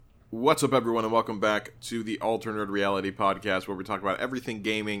What's up, everyone, and welcome back to the Alternate Reality Podcast, where we talk about everything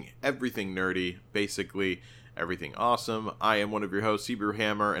gaming, everything nerdy, basically everything awesome. I am one of your hosts, Hebrew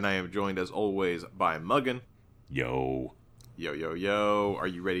Hammer, and I am joined, as always, by Muggin. Yo. Yo, yo, yo. Are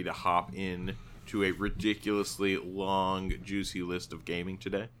you ready to hop in to a ridiculously long, juicy list of gaming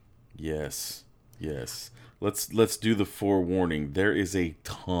today? Yes. Let's do the forewarning. There is a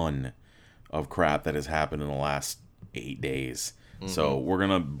ton of crap that has happened in the last 8 days. So we're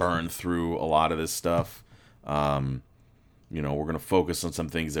going to burn through a lot of this stuff. We're going to focus on some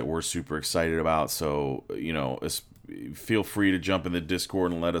things that we're super excited about. So, feel free to jump in the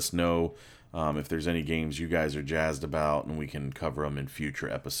Discord and let us know if there's any games you guys are jazzed about, and we can cover them in future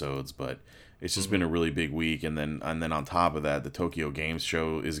episodes. But it's just been a really big week. And then on top of that, the Tokyo Games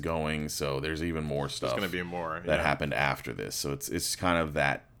Show is going. So there's even more stuff. There's going to be more that happened after this. So it's kind of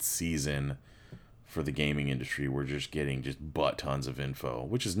that season for the gaming industry. We're just getting butt tons of info,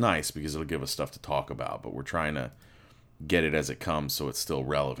 which is nice because it'll give us stuff to talk about, but we're trying to get it as it comes so it's still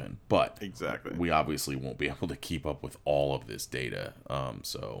relevant. But exactly, we obviously won't be able to keep up with all of this data.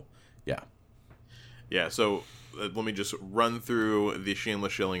 So let me just run through the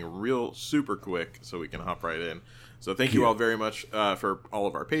Shameless Shilling real super quick so we can hop right in. So thank you all very much for all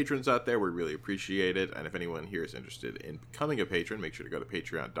of our patrons out there. We really appreciate it. And if anyone here is interested in becoming a patron, make sure to go to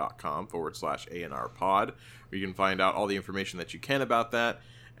patreon.com/ANRpod, where you can find out all the information that you can about that.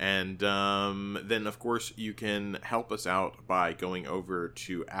 And then, of course, you can help us out by going over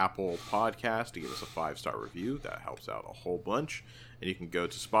to Apple Podcast to give us a 5-star review. That helps out a whole bunch. And you can go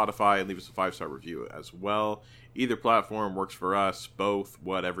to Spotify and leave us a 5-star review as well. Either platform works for us, both,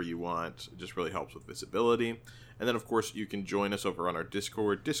 whatever you want. It just really helps with visibility. And then, of course, you can join us over on our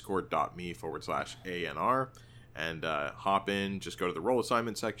Discord, discord.me/ANR. And hop in, just go to the role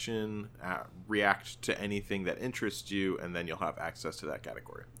assignment section, react to anything that interests you, and then you'll have access to that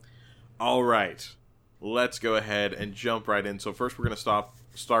category. All right, let's go ahead and jump right in. So first we're going to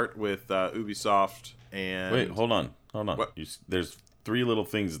start with Ubisoft and... Wait, hold on. There's 3 little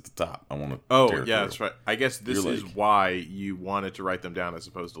things at the top I want to through. That's right. I guess this is why you wanted to write them down as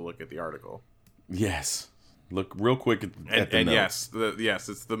opposed to look at the article. Yes. Look real quick at the notes. yes,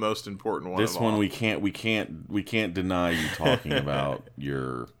 it's the most important one. This one we can't deny you talking about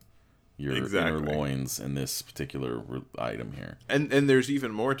your inner loins in this particular item here. And there's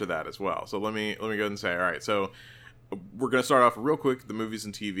even more to that as well. So let me go ahead and say, all right. So we're gonna start off real quick with the movies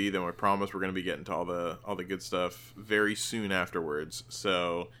and TV. Then I promise we're gonna be getting to all the good stuff very soon afterwards.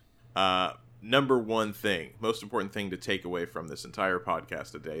 So. Number one thing, most important thing to take away from this entire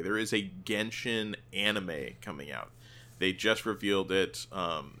podcast today, there is a Genshin anime coming out. They just revealed it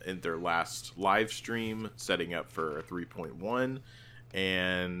in their last live stream, setting up for 3.1.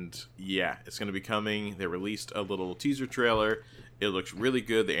 And yeah, it's going to be coming. They released a little teaser trailer. It looks really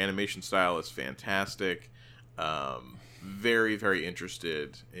good. The animation style is fantastic. Very, very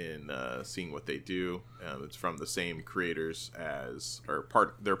interested in seeing what they do. It's from the same creators they're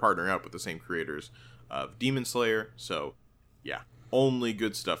partnering up with the same creators of Demon Slayer. So, yeah, only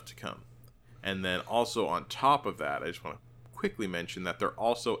good stuff to come. And then also on top of that, I just want to quickly mention that they're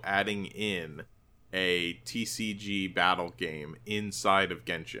also adding in a TCG battle game inside of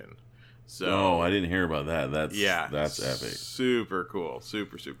Genshin. So, I didn't hear about that. That's epic. Super cool.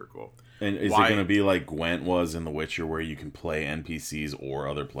 Super, super cool. And is it going to be like Gwent was in The Witcher, where you can play NPCs or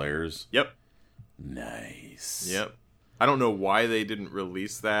other players? Yep. Nice. Yep. I don't know why they didn't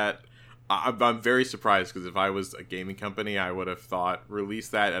release that. I'm very surprised, because if I was a gaming company, I would have thought release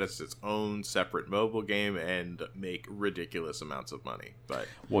that as its own separate mobile game and make ridiculous amounts of money. But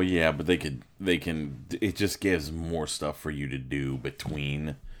they can. It just gives more stuff for you to do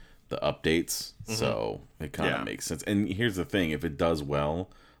between the updates, so it kind of makes sense. And here's the thing: if it does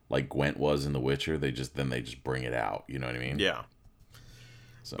well, like Gwent was in The Witcher, they just bring it out. You know what I mean? Yeah.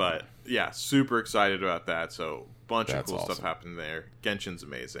 So. But yeah, super excited about that. So bunch of cool stuff happening there. Genshin's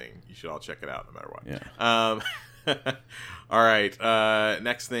amazing. You should all check it out, no matter what. Yeah. All right.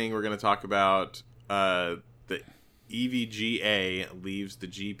 Next thing we're going to talk about, the EVGA leaves the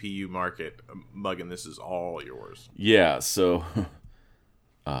GPU market. Muggin, this is all yours. Yeah. So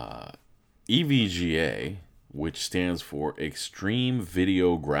EVGA, which stands for Extreme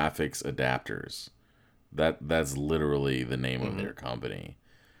Video Graphics Adapters. That's literally the name of their company.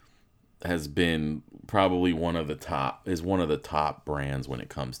 Has been probably one of the top brands when it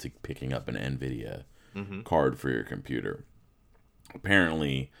comes to picking up an NVIDIA card for your computer.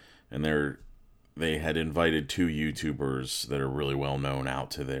 Apparently, and they had invited 2 YouTubers that are really well known out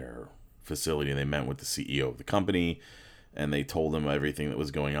to their facility. They met with the CEO of the company, and they told them everything that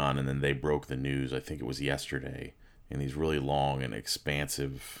was going on, and then they broke the news. I think it was yesterday in these really long and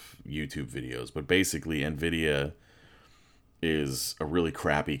expansive YouTube videos. But basically, Nvidia is a really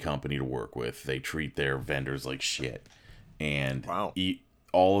crappy company to work with. They treat their vendors like shit. And wow.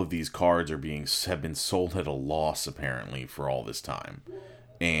 All of these cards have been sold at a loss, apparently, for all this time.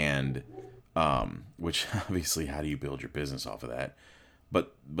 And, which, obviously, how do you build your business off of that?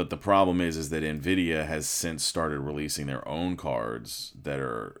 But the problem is that Nvidia has since started releasing their own cards that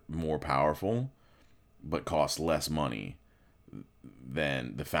are more powerful, but cost less money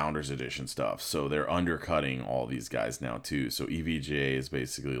than the Founders Edition stuff. So they're undercutting all these guys now too. So EVGA is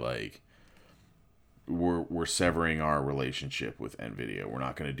basically like, we're severing our relationship with Nvidia. We're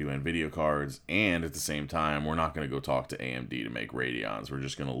not going to do Nvidia cards, and at the same time, we're not going to go talk to AMD to make Radeons. We're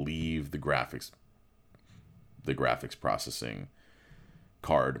just going to leave the graphics processing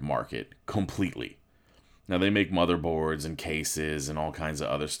card market completely. Now, they make motherboards and cases and all kinds of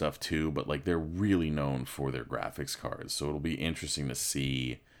other stuff too, but like, they're really known for their graphics cards. So it'll be interesting to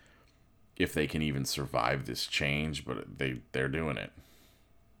see if they can even survive this change, but they're doing it.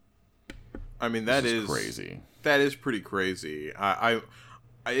 I mean, that is crazy. That is pretty crazy. It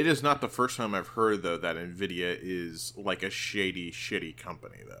is not the first time I've heard, though, that Nvidia is like a shitty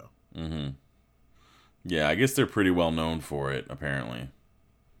company, though. Mm-hmm. Yeah, I guess they're pretty well known for it, apparently.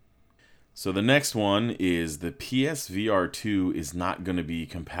 So the next one is the PSVR 2 is not going to be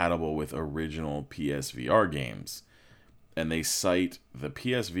compatible with original PSVR games. And they cite the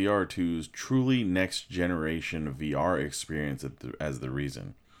PSVR 2's truly next-generation VR experience as the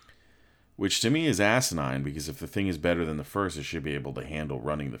reason. Which to me is asinine, because if the thing is better than the first, it should be able to handle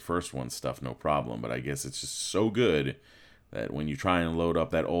running the first one's stuff no problem. But I guess it's just so good that when you try and load up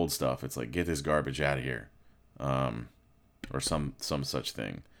that old stuff, it's like, get this garbage out of here. Or some such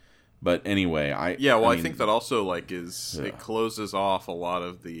thing. But anyway, I think that also like it closes off a lot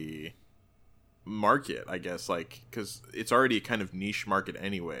of the market, I guess, like, because it's already kind of niche market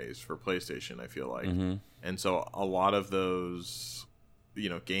anyways for PlayStation, I feel like. Mm-hmm. And so a lot of those,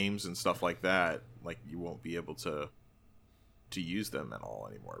 games and stuff like that, like, you won't be able to use them at all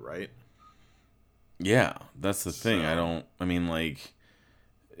anymore, right? Yeah, that's the thing.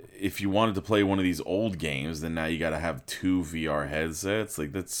 If you wanted to play one of these old games, then now you got to have 2 VR headsets.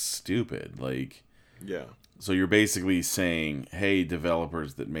 Like, that's stupid. Like, yeah. So you're basically saying, hey,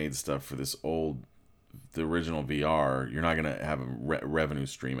 developers that made stuff for the original VR, you're not going to have a revenue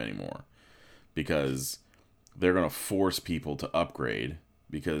stream anymore, because they're going to force people to upgrade,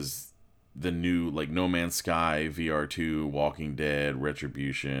 because the new, like, No Man's Sky, VR 2, Walking Dead,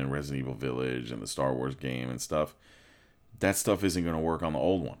 Retribution, Resident Evil Village, and the Star Wars game and stuff, that stuff isn't going to work on the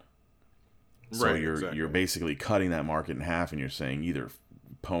old one. So right, you're basically cutting that market in half, and you're saying either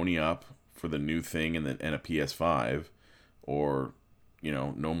pony up for the new thing and a PS5, or,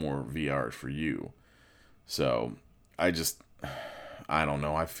 no more VR for you. So I don't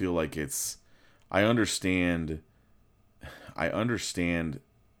know. I feel like I understand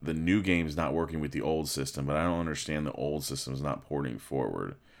the new game's not working with the old system, but I don't understand the old system's not porting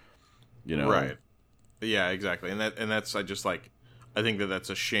forward. Right. Yeah, exactly. And that's I think that's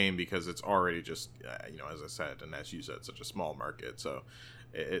a shame, because it's already just, as I said, and as you said, such a small market. So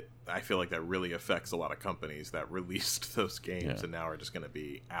I feel like that really affects a lot of companies that released those games and now are just going to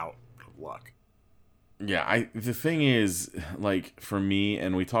be out of luck. Yeah, the thing is, like, for me,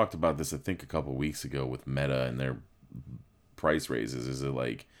 and we talked about this, I think, a couple weeks ago with Meta and their price raises, is that,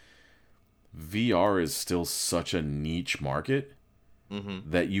 like, VR is still such a niche market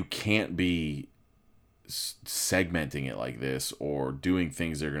that you can't be segmenting it like this or doing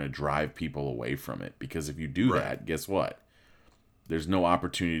things that are going to drive people away from it, because if you do that, guess what? There's no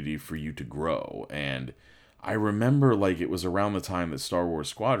opportunity for you to grow. And I remember, like, it was around the time that Star Wars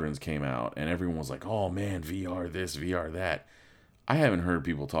Squadrons came out, and everyone was like, oh man, VR this, VR that. I haven't heard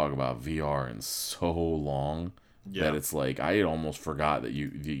people talk about VR in so long that it's like, I had almost forgot that you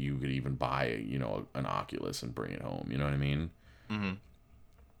could even buy, an Oculus and bring it home. You know what I mean? Mm-hmm.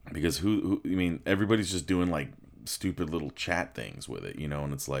 Because everybody's just doing, like, stupid little chat things with it,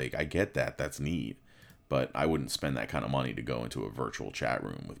 and it's like, I get that, that's neat, but I wouldn't spend that kind of money to go into a virtual chat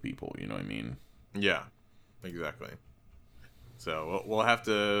room with people, you know what I mean? Yeah, exactly. So we'll have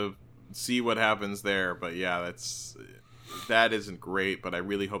to see what happens there, but yeah, that isn't great, but I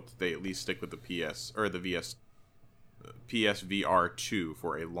really hope that they at least stick with the PSVR 2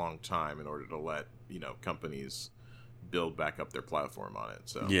 for a long time in order to let, companies build back up their platform on it.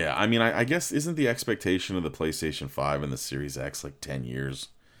 So yeah, I guess, isn't the expectation of the PlayStation 5 and the Series X like 10 years?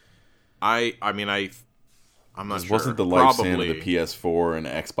 I'm not sure. Wasn't the lifespan of the PS4 and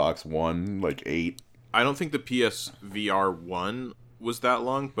Xbox One like 8? I don't think the PSVR 1 was that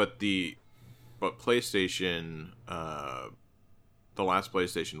long, but the but PlayStation, the last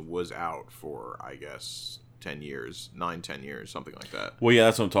PlayStation was out for, I guess, 10 years, 10 years, something like that. Well, yeah,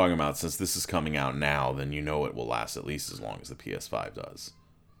 that's what I'm talking about. Since this is coming out now, then you know it will last at least as long as the PS5 does.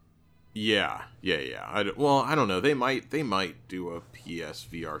 Yeah. I don't know. They might do a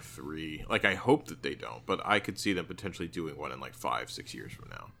PSVR 3. Like, I hope that they don't, but I could see them potentially doing one in like 5-6 years from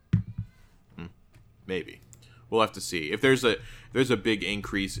now. Maybe. We'll have to see. If there's a big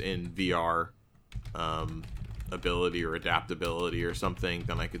increase in VR ability or adaptability or something,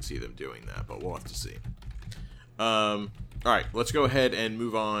 then I could see them doing that, but we'll have to see. All right, let's go ahead and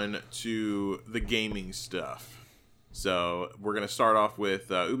move on to the gaming stuff. So we're going to start off with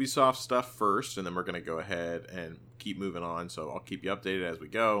Ubisoft stuff first, and then we're going to go ahead and keep moving on, so I'll keep you updated as we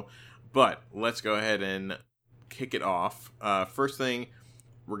go. But let's go ahead and kick it off. First thing,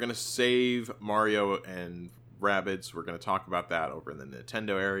 we're going to save Mario and Rabbids. We're going to talk about that over in the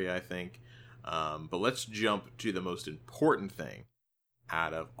Nintendo area, I think. But let's jump to the most important thing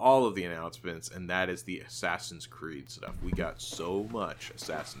out of all of the announcements, and that is the Assassin's Creed stuff. We got so much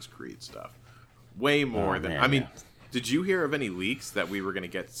Assassin's Creed stuff. Way more than... Man, I mean... Did you hear of any leaks that we were going to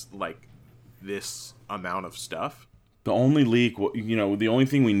get, like, this amount of stuff? The only leak, the only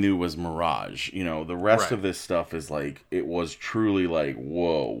thing we knew was Mirage. The rest of this stuff is, like, it was truly like,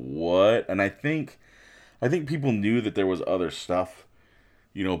 whoa, what? And I think people knew that there was other stuff,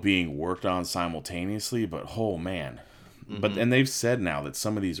 being worked on simultaneously, but, oh, man. Mm-hmm. And they've said now that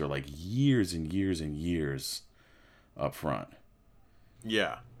some of these are, like, years and years and years up front.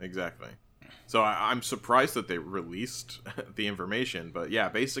 Yeah, exactly. So I'm surprised that they released the information, but yeah,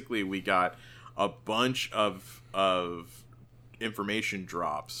 basically we got a bunch of information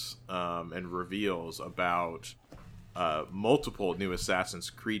drops and reveals about multiple new Assassin's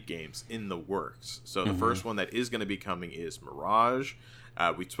Creed games in the works. So the first one that is going to be coming is Mirage.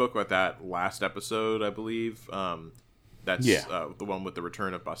 We spoke about that last episode, I believe. That's the one with the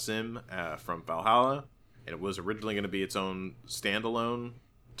return of Basim from Valhalla, and it was originally going to be its own standalone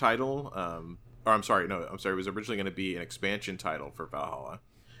title. It was originally going to be an expansion title for Valhalla,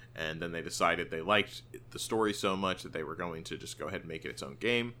 and then they decided they liked the story so much that they were going to just go ahead and make it its own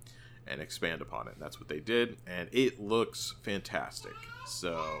game and expand upon it. And that's what they did, and it looks fantastic.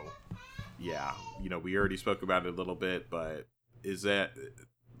 So yeah, we already spoke about it a little bit, but is that,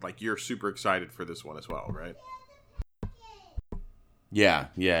 like, you're super excited for this one as well, right? Yeah,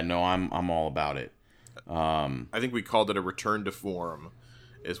 no, I'm all about it. I think we called it a return to form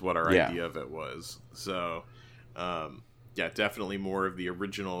is what our idea of it was. So, definitely more of the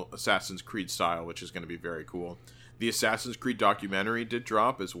original Assassin's Creed style, which is going to be very cool. The Assassin's Creed documentary did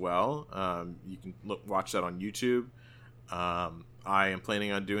drop as well. You can watch that on YouTube. I am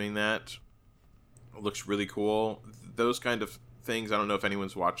planning on doing that. It looks really cool. Those kind of things. I don't know if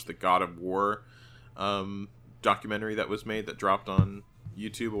anyone's watched the God of War documentary that was made that dropped on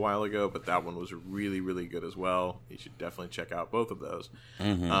YouTube a while ago, but that one was really, really good as well. You should definitely check out both of those.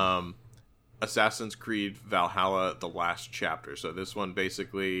 Assassin's Creed Valhalla, the last chapter. So this one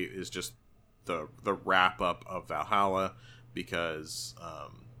basically is just the wrap up of Valhalla, because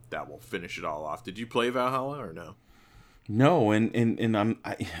that will finish it all off. Did you play Valhalla or no? No, and I'm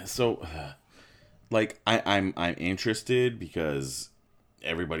interested because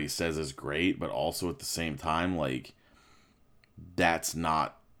everybody says it's great, but also at the same time, like, that's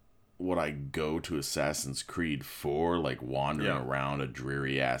not what I go to Assassin's Creed for, like wandering around a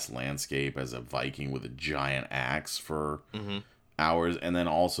dreary ass landscape as a Viking with a giant axe for hours. And then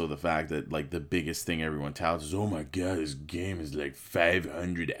also the fact that, like, the biggest thing everyone touts is, oh my god, this game is like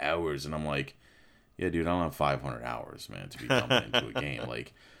 500 hours, and I'm like, yeah, dude, I don't have 500 hours, man, to be dumping into a game.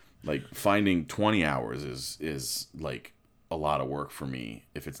 Like finding 20 hours is like a lot of work for me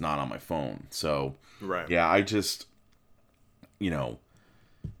if it's not on my phone. So yeah, I just,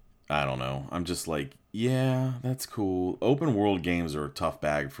 I don't know. I'm just like, yeah, that's cool. Open world games are a tough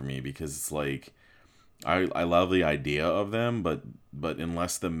bag for me because it's like, I love the idea of them, but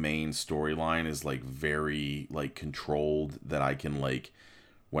unless the main storyline is like very like controlled, that I can, like,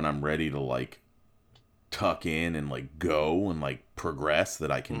 when I'm ready to like tuck in and like go and like progress,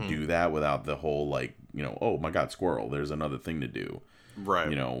 that I can do that without the whole like, oh my god, squirrel, there's another thing to do.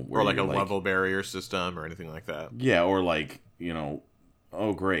 Right. Or like a level barrier system or anything like that. Yeah, or like,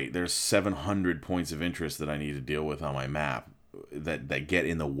 oh great, there's 700 points of interest that I need to deal with on my map that get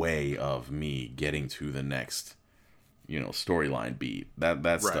in the way of me getting to the next, storyline beat.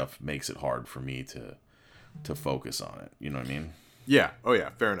 That stuff makes it hard for me to focus on it. You know what I mean? Yeah. Oh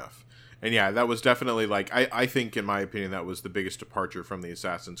yeah, fair enough. And yeah, that was definitely, like, I think, in my opinion, that was the biggest departure from the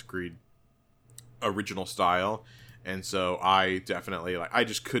Assassin's Creed original style, And so I definitely I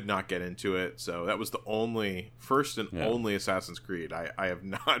just could not get into it. So that was the first and only Assassin's Creed I have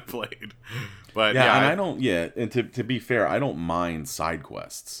not played. But yeah, and I don't. Yeah, and to be fair, I don't mind side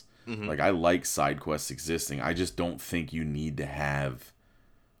quests. Mm-hmm. Like, I like side quests existing. I just don't think you need to have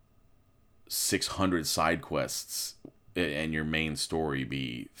 600 side quests and your main story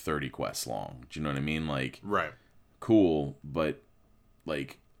be 30 quests long. Do you know what I mean? Like, right. Cool, but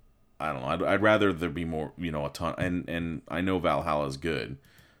like, I don't know. I'd rather there be more, a ton. And I know Valhalla is good,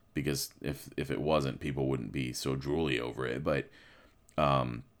 because if it wasn't, people wouldn't be so drooly over it. But I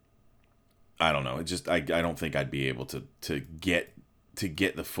don't know. It just I don't think I'd be able to get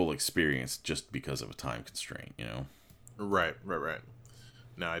the full experience just because of a time constraint. Right.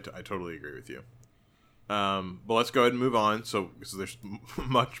 No, I totally agree with you. But let's go ahead and move on. So there's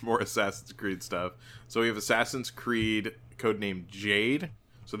much more Assassin's Creed stuff. So we have Assassin's Creed codenamed Jade.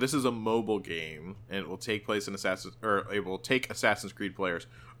 So this is a mobile game, and it will take place in it will take Assassin's Creed players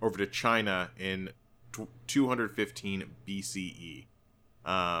over to China in 215 BCE.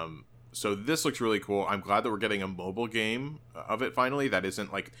 So this looks really cool. I'm glad that we're getting a mobile game of it finally. That isn't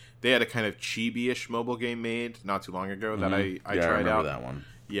they had a kind of chibi-ish mobile game made not too long ago that I tried I remember out. that one.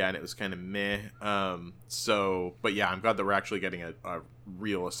 Yeah, and it was kind of meh. But yeah, I'm glad that we're actually getting a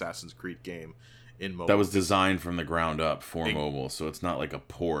real Assassin's Creed game in mobile. That was designed from the ground up for mobile, so it's not like a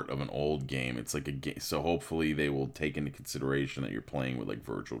port of an old game. It's like a game. So hopefully they will take into consideration that you're playing with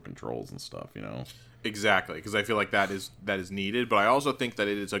virtual controls and stuff. Exactly, because I feel like that is needed. But I also think that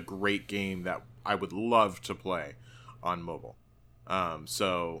it is a great game that I would love to play on mobile.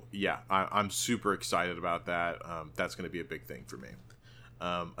 So yeah, I'm super excited about that. That's going to be a big thing for me.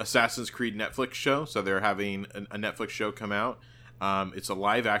 Assassin's Creed Netflix show. So they're having a Netflix show come out. It's a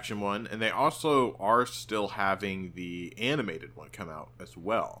live action one, and they also are still having the animated one come out as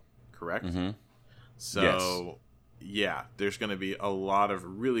well. Correct? Mm-hmm. So yeah, there's going to be a lot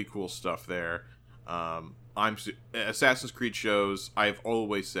of really cool stuff there. Assassin's Creed shows, I've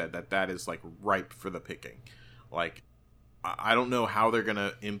always said that is ripe for the picking. I don't know how they're going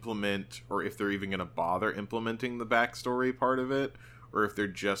to implement, or if they're even going to bother implementing the backstory part of it, or if they're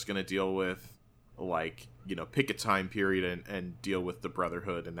just going to deal with pick a time period and deal with the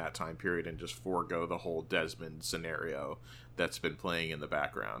Brotherhood in that time period and just forego the whole Desmond scenario that's been playing in the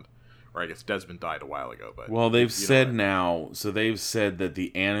background. Or I guess Desmond died a while ago, but... Well, they've said now... So they've said that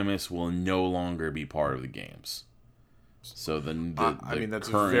the Animus will no longer be part of the games. So that's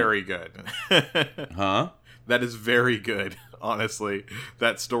very good. Huh? That is very good, honestly.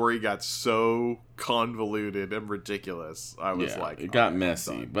 That story got so convoluted and ridiculous. I was it got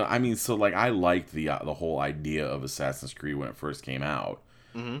messy. But I liked the whole idea of Assassin's Creed when it first came out.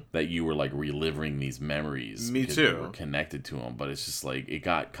 Mm-hmm. That you were reliving these memories. Me because too. You were connected to them, but it's just it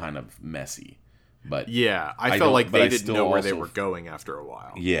got kind of messy. But yeah, I felt like they didn't know where they were going after a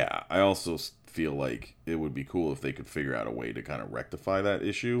while. Yeah, I also feel like it would be cool if they could figure out a way to kind of rectify that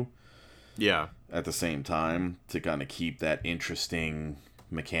issue. Yeah. At the same time, to kind of keep that interesting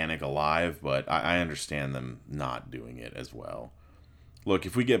mechanic alive, but I understand them not doing it as well. Look,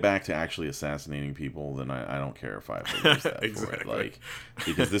 if we get back to actually assassinating people, then I don't care if I have to lose that exactly. for it.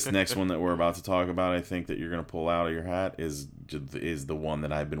 Because this next one that we're about to talk about, I think that you're going to pull out of your hat is the one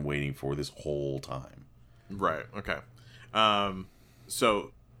that I've been waiting for this whole time. Right. Okay.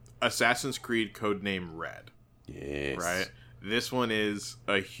 So, Assassin's Creed codename Red. Yes. Right. This one is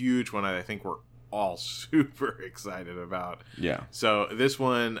a huge one. I think we're all super excited about. Yeah. So this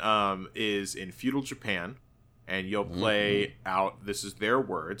one is in feudal Japan. And you'll play out, this is their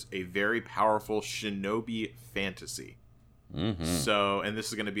words, a very powerful shinobi fantasy. Mm-hmm. So, and this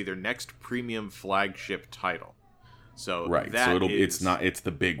is going to be their next premium flagship title. So, right. So it's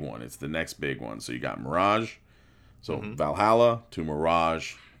the big one. It's the next big one. So you got Mirage. So Valhalla to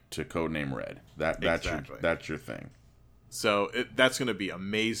Mirage to Codename Red. That's your thing. So that's going to be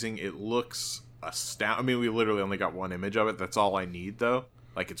amazing. It looks astounding. I mean, we literally only got one image of it. That's all I need, though.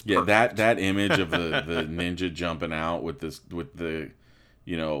 It's perfect. Yeah, that image of the ninja jumping out with the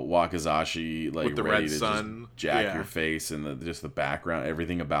Wakizashi with the ready red to sun, just jack your face, and the background,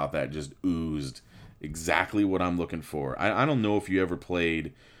 everything about that just oozed exactly what I'm looking for. I don't know if you ever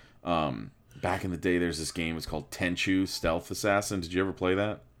played back in the day. There's this game. It's called Tenchu Stealth Assassin. Did you ever play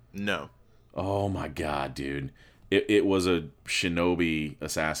that? No. Oh my god, dude. It was a shinobi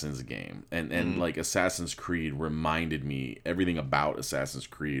Assassin's game. And Assassin's Creed reminded me, everything about Assassin's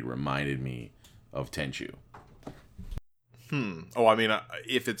Creed reminded me of Tenchu. Oh, I mean,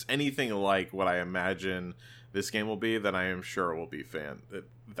 if it's anything like what I imagine this game will be, then I am sure it will be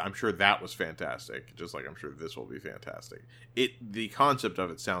I'm sure that was fantastic. Just like I'm sure this will be fantastic. The concept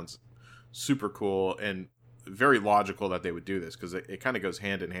of it sounds super cool, and very logical that they would do this, because it kind of goes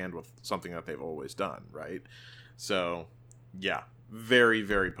hand in hand with something that they've always done, right? So, yeah, very,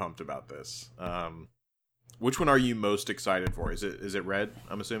 very pumped about this. Which one are you most excited for? Is it Red,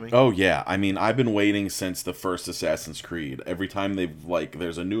 I'm assuming? Oh, yeah. I mean, I've been waiting since the first Assassin's Creed. Every time they've, like,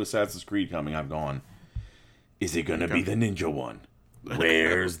 there's a new Assassin's Creed coming, I've gone, is it going to be the ninja one?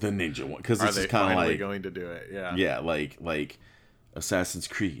 Where's the ninja one? Because this is kind of like... going to do it? Yeah. Yeah, like Assassin's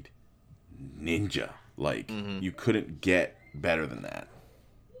Creed. Ninja. Like, you couldn't get better than that.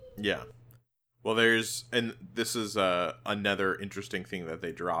 Yeah. Well, and this is another interesting thing that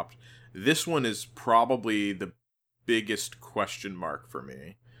they dropped. This one is probably the biggest question mark for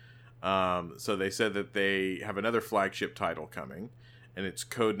me. So they said that they have another flagship title coming, and it's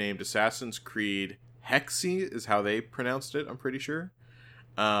codenamed Assassin's Creed Hexi is how they pronounced it, I'm pretty sure.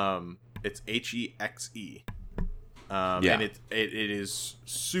 It's Hexe. And it is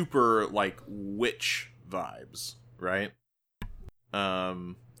super, like, witch vibes, right?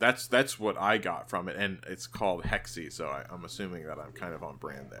 That's what I got from it, and it's called Hexi, so I'm assuming that I'm kind of on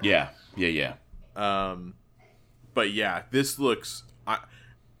brand there. Yeah. But yeah, this looks...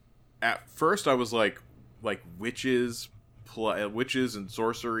 at first I was like witches and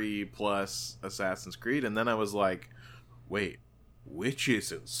sorcery plus Assassin's Creed, and then I was like, wait,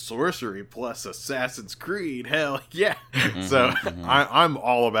 witches and sorcery plus Assassin's Creed? Hell yeah! So I'm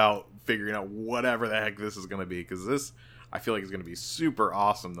all about figuring out whatever the heck this is going to be, because this, I feel like, it's going to be super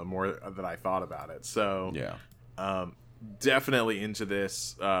awesome the more that I thought about it. So yeah, definitely into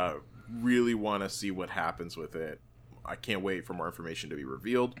this. Really want to see what happens with it. I can't wait for more information to be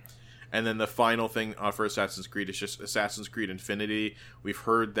revealed. And then the final thing for Assassin's Creed is just Assassin's Creed Infinity. We've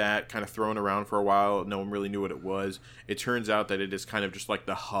heard that kind of thrown around for a while. No one really knew what it was. It turns out that it is kind of just like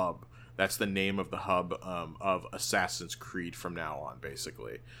the hub. That's the name of the hub of Assassin's Creed from now on,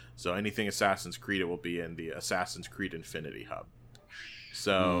 basically. So anything Assassin's Creed, it will be in the Assassin's Creed Infinity hub.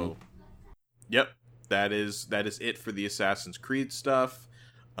 So, yep, that is it for the Assassin's Creed stuff.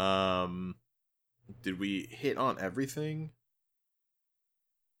 Did we hit on everything?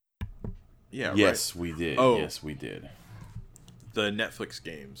 Yeah. Yes, right. we did. Oh, yes, we did. The Netflix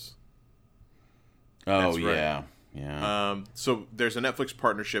games. Oh, That's yeah. right. Yeah. So there's a Netflix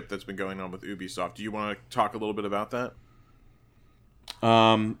partnership that's been going on with Ubisoft. Do you want to talk a little bit about that?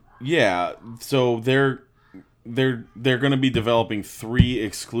 Yeah. So they're going to be developing 3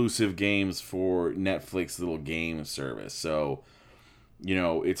 exclusive games for Netflix little game service. So, you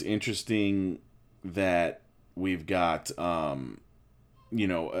know, it's interesting that we've got you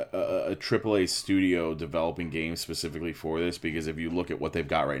know, a AAA studio developing games specifically for this, because if you look at what they've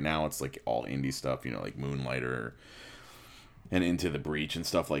got right now, it's like all indie stuff, you know, like Moonlighter and Into the Breach and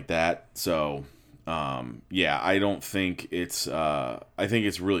stuff like that. So, yeah, I don't think it's, I think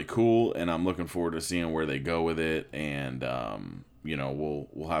it's really cool, and I'm looking forward to seeing where they go with it, and, you know,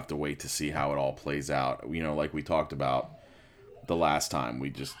 we'll have to wait to see how it all plays out. You know, like we talked about the last time,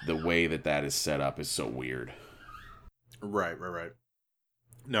 the way that is set up is so weird. Right.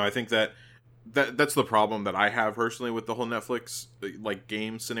 No, I think that's the problem that I have personally with the whole Netflix like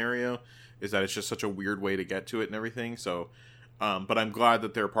game scenario, is that it's just such a weird way to get to it and everything. So, but I'm glad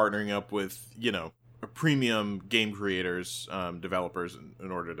that they're partnering up with, you know, premium game creators, developers, in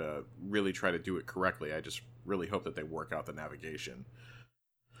order to really try to do it correctly. I just really hope that they work out the navigation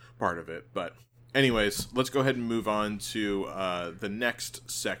part of it. But anyways, let's go ahead and move on to the next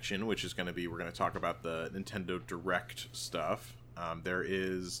section, which is going to be, we're going to talk about the Nintendo Direct stuff. There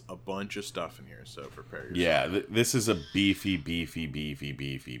is a bunch of stuff in here, so prepare yourself. Yeah, this is a beefy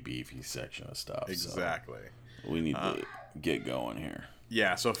section of stuff. Exactly. So we need to get going here.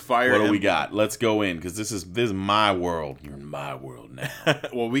 Yeah, so Fire What do we got? Let's go in, because this is my world. You're in my world now.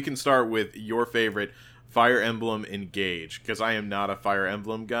 Well, we can start with your favorite, Fire Emblem Engage, because I am not a Fire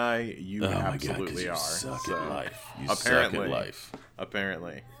Emblem guy. You absolutely are. Suck at life. Apparently. Suck at life.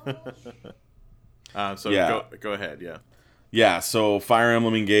 Apparently. Go ahead, yeah. Yeah, so Fire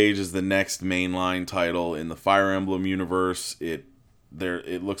Emblem Engage is the next mainline title in the Fire Emblem universe. It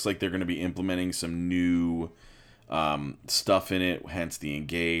looks like they're going to be implementing some new stuff in it, hence the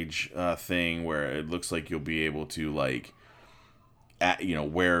Engage thing, where it looks like you'll be able to, like,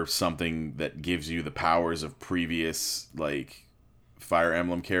 wear something that gives you the powers of previous, like, Fire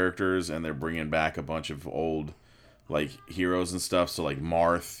Emblem characters, and they're bringing back a bunch of old, like, heroes and stuff. So, like,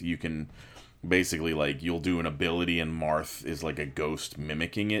 Marth, you can... Basically, like, you'll do an ability and Marth is like a ghost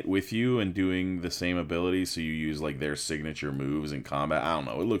mimicking it with you and doing the same ability, so you use, like, their signature moves in combat. I don't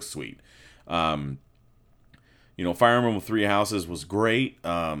know, it looks sweet. You know, Fire Emblem Three Houses was great.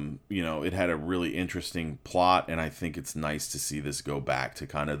 You know, it had a really interesting plot, and I think it's nice to see this go back to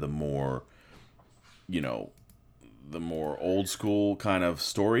kind of the more you know, the more old school kind of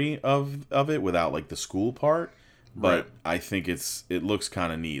story of it without like the school part. But Right. I think it looks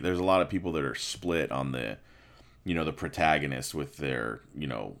kind of neat. There's a lot of people that are split on the, you know, the protagonist with their, you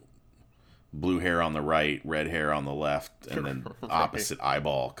know, blue hair on the right, red hair on the left, and then Right. opposite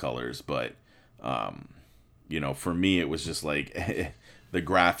eyeball colors. But, you know, for me, it was just like the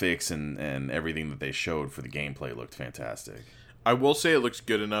graphics and everything that they showed for the gameplay looked fantastic. I will say it looks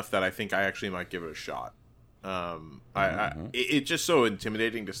good enough that I think I actually might give it a shot. It's just so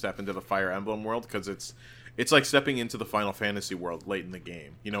intimidating to step into the Fire Emblem world because it's like stepping into the Final Fantasy world late in the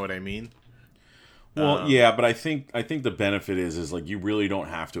game. You know what I mean? Well, yeah, but I think the benefit is like you really don't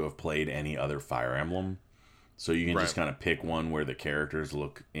have to have played any other Fire Emblem, so you can just kind of pick one where the characters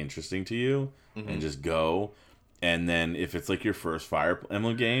look interesting to you and just go. And then if it's like your first Fire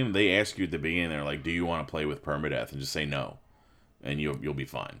Emblem game, they ask you at the beginning, they're like, "Do you want to play with permadeath?" And just say no, and you'll be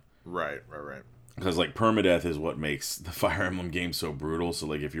fine. Right. Because like permadeath is what makes the Fire Emblem game so brutal. So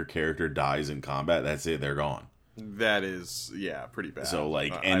like if your character dies in combat, that's it, they're gone. That is, yeah, pretty bad. So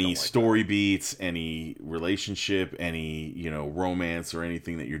like I don't any like story beats, any relationship, any, you know, romance or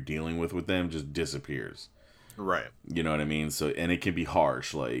anything that you're dealing with them just disappears. that. Right. You know what I mean? So and it can be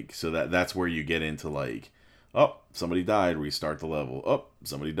harsh, like so that's where you get into like, oh, somebody died, restart the level. Oh,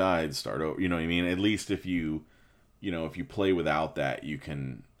 somebody died, start over. You know what I mean? At least if you know, if you play without that, you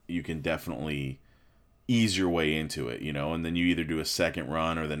can definitely ease your way into it, you know, and then you either do a second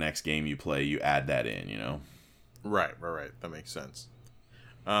run or the next game you play, you add that in, you know. Right. That makes sense.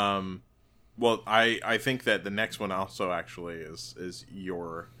 Well, I think that the next one also actually is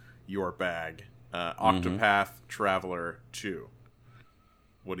your bag. Octopath Traveler 2.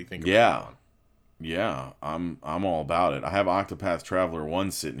 What do you think about that one? Yeah, I'm all about it. I have Octopath Traveler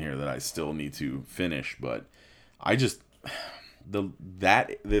 1 sitting here that I still need to finish, but I just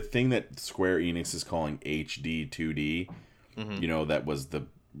the thing that Square Enix is calling HD 2D, you know, that was the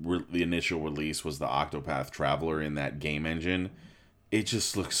initial release was the Octopath Traveler in that game engine. It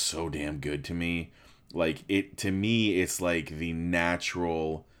just looks so damn good to me. Like to me, it's like the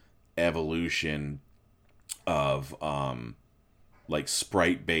natural evolution of like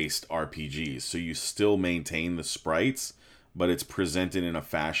sprite-based RPGs. So you still maintain the sprites, but it's presented in a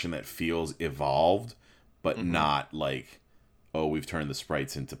fashion that feels evolved, but not like, oh, we've turned the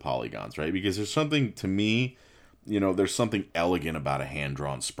sprites into polygons, right? Because there's something, to me, you know, there's something elegant about a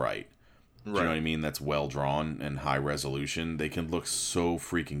hand-drawn sprite. Do you know what I mean? That's well-drawn and high resolution. They can look so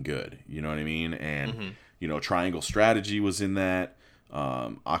freaking good. You know what I mean? And, you know, Triangle Strategy was in that.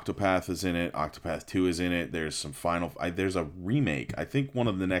 Octopath is in it. Octopath 2 is in it. There's some there's a remake. I think one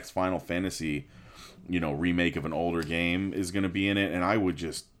of the next Final Fantasy, you know, remake of an older game is going to be in it. And I would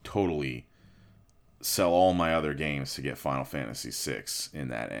just totally sell all my other games to get Final Fantasy 6 in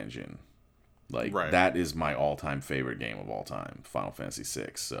that engine. Like, that is my all-time favorite game of all time, Final Fantasy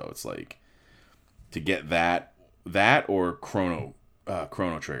 6. So it's like, to get that or Chrono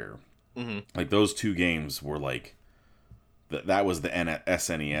Trigger. Like, those two games were like, that was the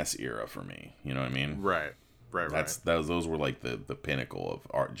SNES era for me. You know what I mean? Right. Those were like the pinnacle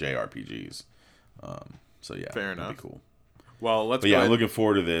of JRPGs. So yeah, Fair enough. That'd be cool. Well, I'm looking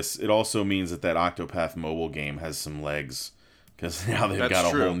forward to this. It also means that Octopath mobile game has some legs, because now they've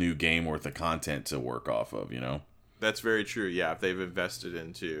got a whole new game worth of content to work off of, you know? That's very true. Yeah, if they've invested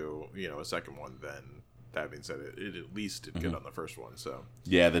into, you know, a second one, then that means that it at least did good on the first one. So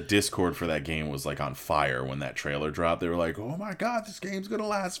yeah, the Discord for that game was like on fire when that trailer dropped. They were like, "Oh my god, this game's gonna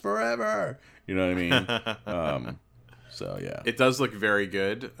last forever!" You know what I mean? So yeah, it does look very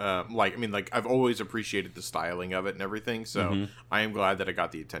good. I've always appreciated the styling of it and everything. So I am glad that it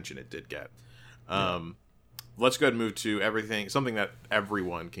got the attention it did get. Let's go ahead and move to something that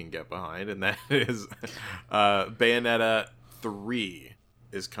everyone can get behind, and that is Bayonetta 3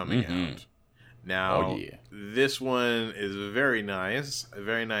 is coming out. Now, this one is very nice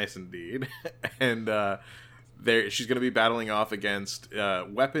indeed, and she's going to be battling off against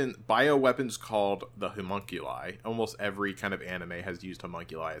bioweapons called the homunculi. Almost every kind of anime has used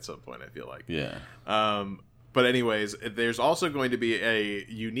homunculi at some point, I feel like. Yeah. But anyways, there's also going to be a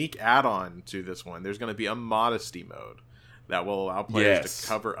unique add-on to this one. There's going to be a modesty mode that will allow players to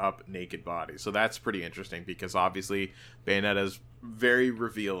cover up naked bodies. So that's pretty interesting, because obviously Bayonetta is very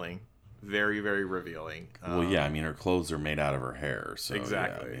revealing. Very, very revealing. Well, yeah, I mean, her clothes are made out of her hair, so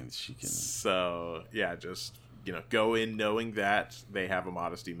exactly. Yeah, I mean, she can. So yeah, just go in knowing that they have a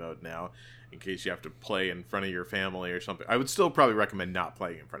modesty mode now, in case you have to play in front of your family or something. I would still probably recommend not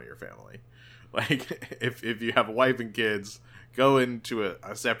playing in front of your family. Like, if you have a wife and kids, go into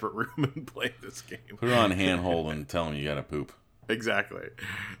a separate room and play this game. Put her on handhold and tell them you gotta poop. Exactly.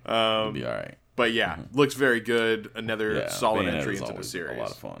 It'll be all right. But yeah, looks very good. Another solid Bayonetta entry is into the series. A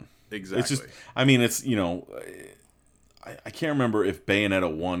lot of fun. Exactly. It's just, I mean, it's, you know, I can't remember if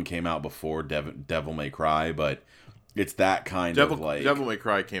Bayonetta 1 came out before Devil May Cry, but it's that kind of like... Devil May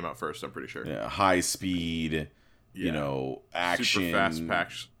Cry came out first, I'm pretty sure. Yeah, high speed, you know, action...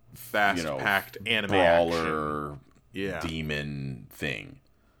 Super fast-packed anime brawler, action. demon thing.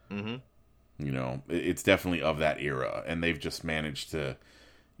 Mm-hmm. You know, it's definitely of that era, and they've just managed to,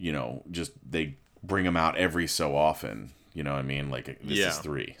 you know, they bring them out every so often. You know what I mean? Like, this is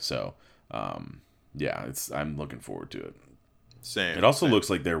 3. So, yeah, I'm looking forward to it. Same. It also looks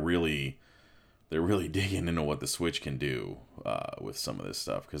like they're really digging into what the Switch can do with some of this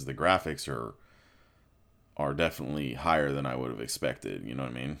stuff, because the graphics are definitely higher than I would have expected. You know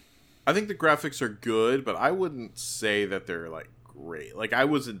what I mean? I think the graphics are good, but I wouldn't say that they're like great. Like, I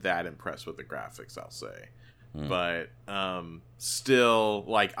wasn't that impressed with the graphics, I'll say. But still,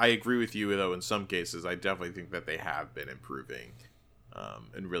 like, I agree with you, though, in some cases. I definitely think that they have been improving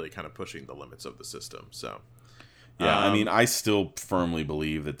and really kind of pushing the limits of the system. So, yeah, I mean, I still firmly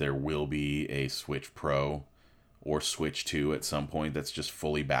believe that there will be a Switch Pro or Switch 2 at some point that's just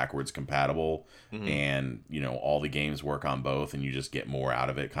fully backwards compatible, and, you know, all the games work on both, and you just get more out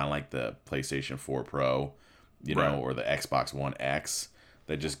of it, kind of like the PlayStation 4 Pro, you know, or the Xbox One X.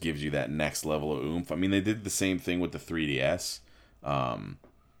 That just gives you that next level of oomph. I mean, they did the same thing with the 3DS.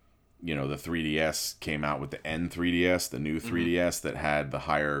 You know, the 3DS came out with the N3DS, the new 3DS that had the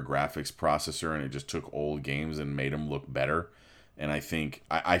higher graphics processor, and it just took old games and made them look better. And I think,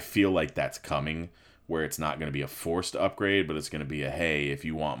 I feel like that's coming, where it's not going to be a forced upgrade, but it's going to be a, hey, if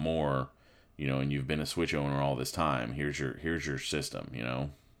you want more, you know, and you've been a Switch owner all this time, here's your system, you know?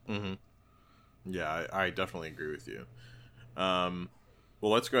 Mm-hmm. Yeah, I definitely agree with you.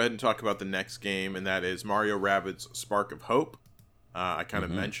 Well, let's go ahead and talk about the next game, and that is Mario Rabbids Spark of Hope. I kind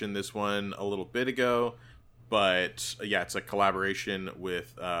of mentioned this one a little bit ago, but yeah, it's a collaboration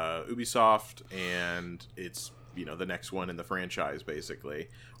with Ubisoft, and it's, you know, the next one in the franchise, basically.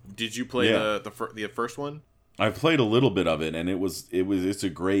 Did you play the first one? I've played a little bit of it, and it's a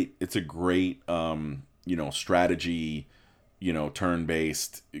great you know, strategy, you know,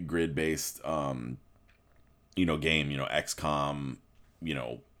 turn-based, grid-based you know, game, you know, XCOM, you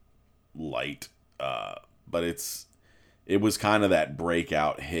know, light, but it was kind of that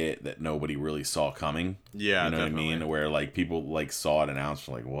breakout hit that nobody really saw coming. Yeah, you know definitely. what I mean? Where like people like saw it announced,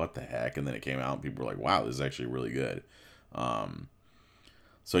 like, what the heck? And then it came out, and people were like, wow, this is actually really good.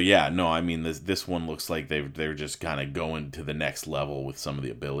 So yeah, no, I mean, this one looks like they're just kind of going to the next level with some of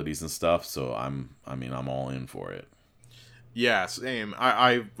the abilities and stuff. So I'm all in for it. Yeah, same.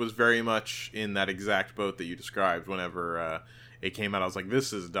 I was very much in that exact boat that you described whenever it came out. I was like,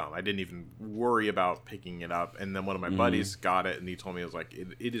 this is dumb. I didn't even worry about picking it up. And then one of my buddies got it, and he told me, it was like,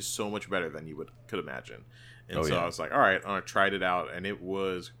 it is so much better than you could imagine. And I was like, all right, I tried it out, and it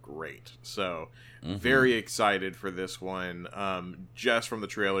was great. So very excited for this one. Just from the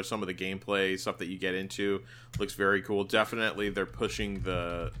trailer, some of the gameplay stuff that you get into looks very cool. Definitely they're pushing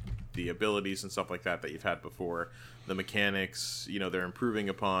the abilities and stuff like that you've had before. The mechanics, you know, they're improving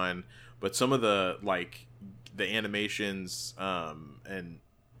upon, but some of the, like, the animations and,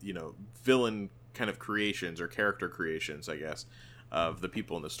 you know, villain kind of creations or character creations, I guess, of the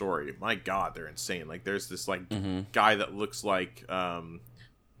people in the story, my god, they're insane. Like, there's this like guy that looks like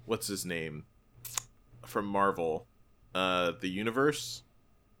what's his name from Marvel, the Universe,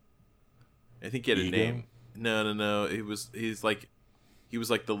 I think he had a name. No, he was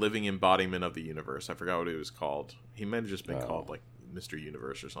like the living embodiment of the universe. I forgot what he was called. He might have just been called like Mr.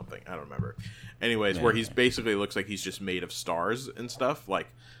 Universe or something. I don't remember. Anyways, where he's basically looks like he's just made of stars and stuff. Like,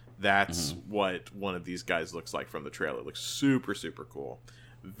 that's what one of these guys looks like from the trailer. It looks super, super cool.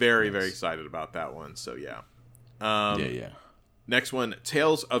 Very, very excited about that one. So yeah. Next one,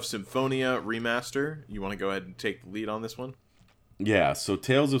 Tales of Symphonia Remaster. You want to go ahead and take the lead on this one? Yeah, so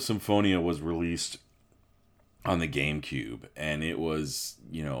Tales of Symphonia was released on the GameCube, and it was,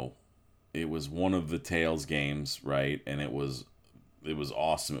 you know, it was one of the Tales games, right? And it was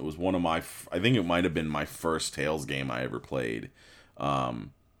awesome. It was one of my, I think it might have been my first Tales game I ever played.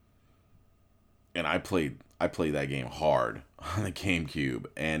 And I played that game hard on the GameCube,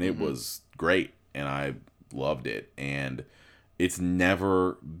 and it was great, and I loved it. And it's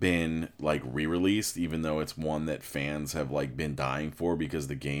never been like re-released, even though it's one that fans have like been dying for, because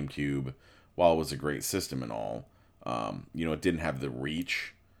the GameCube, while it was a great system and all, you know, it didn't have the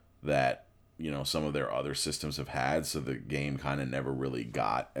reach that, you know, some of their other systems have had, so the game kind of never really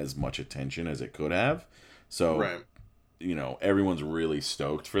got as much attention as it could have. So, you know, everyone's really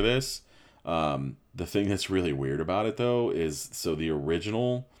stoked for this. The thing that's really weird about it, though, is so the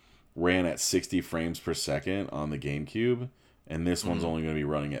original ran at 60 frames per second on the GameCube, and this one's only going to be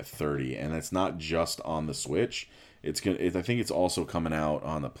running at 30, and that's not just on the Switch. I think it's also coming out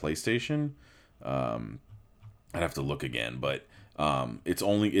on the PlayStation. I'd have to look again, but it's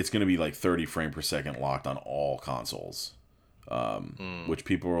going to be like 30 frame per second locked on all consoles. Which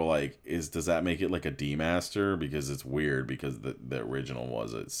people were like, does that make it like a demaster? Because it's weird because the original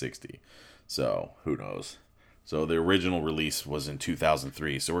was at 60. So who knows? So the original release was in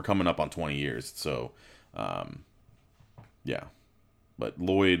 2003. So we're coming up on 20 years. So, yeah. But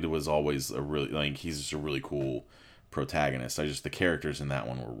Lloyd was always he's just a really cool protagonist. The characters in that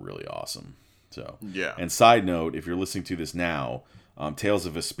one were really awesome. So, yeah. And side note, if you're listening to this now, Tales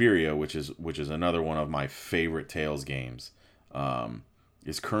of Vesperia, which is another one of my favorite Tales games,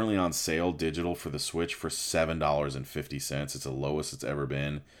 is currently on sale digital for the Switch for $7.50. It's the lowest it's ever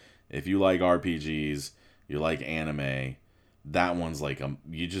been. If you like RPGs, you like anime, that one's like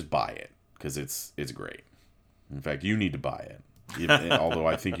you just buy it because it's great. In fact, you need to buy it. Although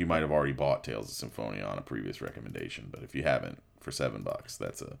I think you might have already bought Tales of Symphonia on a previous recommendation, but if you haven't, for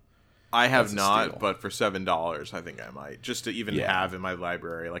 $7, I have not, steal. but for $7, I think I might, just to even have in my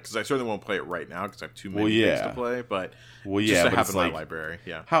library. Like, because I certainly won't play it right now because I have too many things to play. But just to have in my library,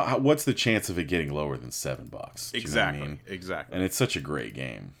 How what's the chance of it getting lower than $7? Exactly, exactly. And it's such a great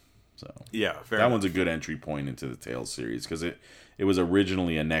game. So yeah, that one's a good entry point into the Tales series because it was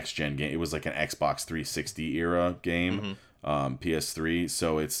originally a next gen game. It was like an Xbox 360 era game, PS3.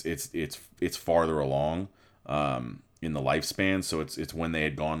 So it's farther along. In the lifespan, so it's when they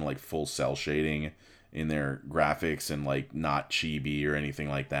had gone like full cell shading in their graphics and like not chibi or anything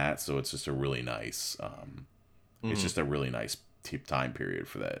like that. So it's just a really nice, it's just a really nice time period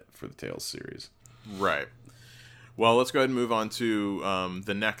for the Tales series. Right. Well, let's go ahead and move on to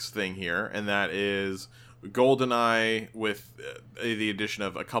the next thing here, and that is GoldenEye with the addition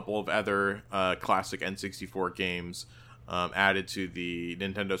of a couple of other classic N64 games added to the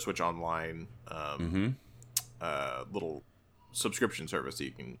Nintendo Switch Online. Little subscription service that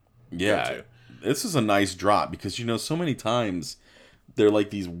you can go to. This is a nice drop because so many times they're like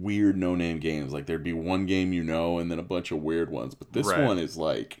these weird no-name games. Like there'd be one game and then a bunch of weird ones, but this one is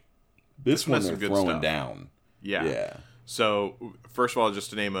like this one they're throwing down. Yeah. So first of all, just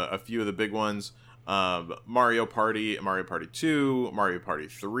to name a few of the big ones: Mario Party, Mario Party 2, Mario Party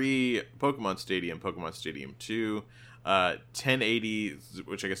 3, Pokemon Stadium 2, 1080,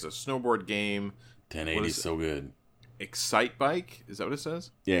 which I guess is a snowboard game. 1080 is so good. Excite Bike, is that what it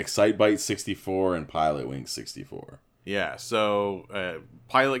says? Yeah, Excite Bike 64 and Pilot Wing 64. Yeah, so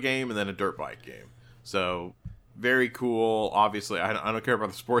pilot game and then a dirt bike game. So very cool. Obviously, I don't care about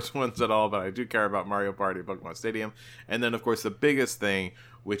the sports ones at all, but I do care about Mario Party, Pokemon Stadium, and then of course the biggest thing,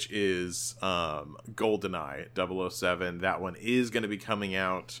 which is GoldenEye 007. That one is going to be coming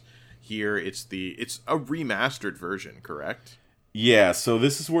out here. It's a remastered version, correct? Yeah. So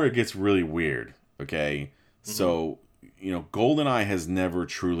this is where it gets really weird. Okay, so GoldenEye has never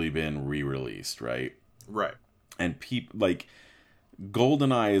truly been re-released, right? Right. And GoldenEye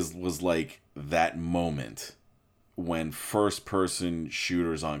was like that moment when first-person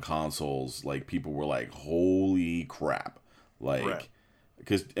shooters on consoles, like people were like, "Holy crap!" Like,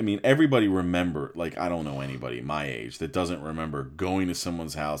 because everybody remember. Like, I don't know anybody my age that doesn't remember going to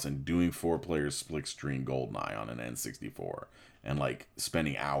someone's house and doing 4-player split screen GoldenEye on an N64 and like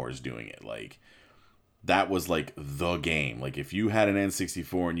spending hours doing it, like. That was like the game. Like if you had an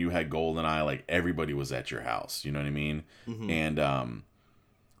N64 and you had GoldenEye, like everybody was at your house. You know what I mean? And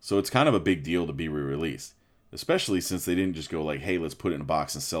so it's kind of a big deal to be re-released, especially since they didn't just go like, "Hey, let's put it in a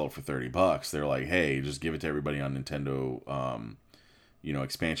box and sell it for $30." They're like, "Hey, just give it to everybody on Nintendo,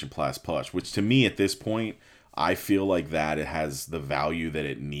 expansion plus." Which to me at this point, I feel like that it has the value that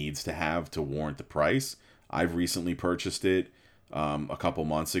it needs to have to warrant the price. I've recently purchased it. A couple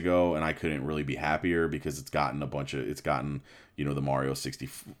months ago, and I couldn't really be happier because it's gotten the Mario 60,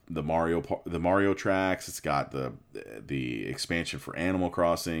 the Mario tracks. It's got the expansion for Animal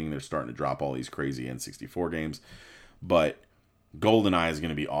Crossing. They're starting to drop all these crazy N64 games, but GoldenEye is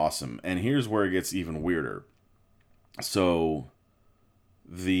going to be awesome. And here's where it gets even weirder. So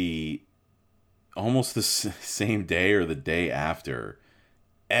almost the same day or the day after,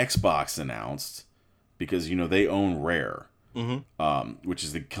 Xbox announced, because they own Rare. Which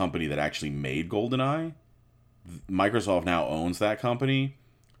is the company that actually made GoldenEye. Microsoft now owns that company.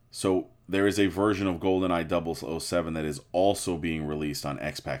 So there is a version of GoldenEye 007 that is also being released on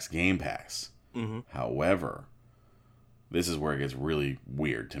Xbox Game Pass. However, this is where it gets really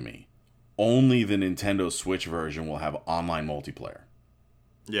weird to me. Only the Nintendo Switch version will have online multiplayer.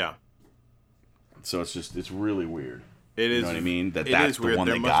 Yeah. So it's really weird. It is. You know what I mean? That's the weird. one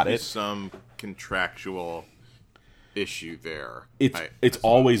there that must got be it. some contractual issue there. It's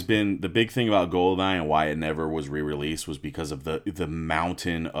always been the big thing about GoldenEye and why it never was re-released was because of the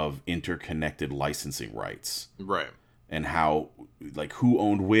mountain of interconnected licensing rights. Right. And how, like, who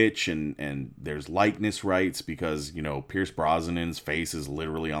owned which, and there's likeness rights because, you know, Pierce Brosnan's face is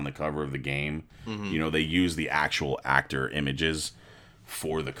literally on the cover of the game. Mm-hmm. You know, they use the actual actor images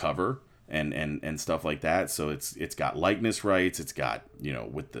for the cover and stuff like that. So it's got likeness rights. It's got, you know,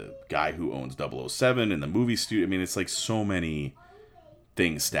 with the guy who owns 007 and the movie studio. I mean, it's like so many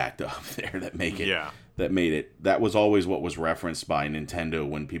things stacked up there that make it. Yeah. That made it. That was always what was referenced by Nintendo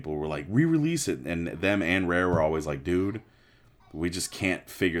when people were like, re-release it, and them and Rare were always like, dude, we just can't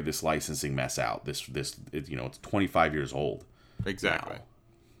figure this licensing mess out. You know, it's 25 years old. Exactly. Now.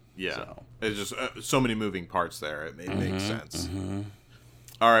 Yeah. So. It's just so many moving parts there. It makes sense. Mm-hmm.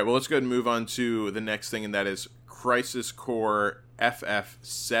 All right. Well, let's go ahead and move on to the next thing, and that is Crisis Core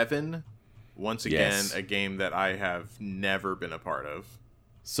FF7. Once again, a game that I have never been a part of.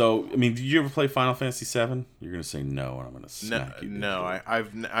 So, I mean, did you ever play Final Fantasy VII? You're gonna say no, and I'm gonna smack you. No,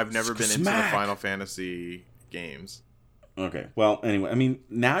 I've never been into the Final Fantasy games. Okay. Well, anyway, I mean,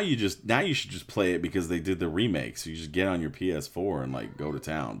 now you should just play it because they did the remake. So you just get on your PS4 and like go to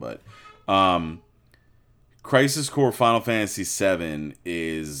town. But, Crisis Core Final Fantasy VII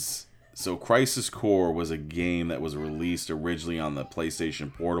is Crisis Core was a game that was released originally on the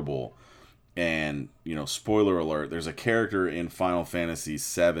PlayStation Portable. And, you know, spoiler alert, there's a character in Final Fantasy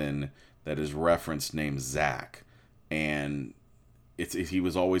VII that is referenced named Zack. And he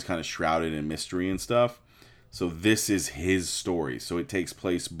was always kind of shrouded in mystery and stuff. So this is his story. So it takes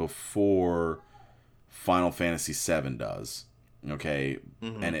place before Final Fantasy VII does. Okay?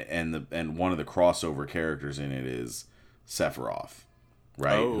 Mm-hmm. And one of the crossover characters in it is Sephiroth.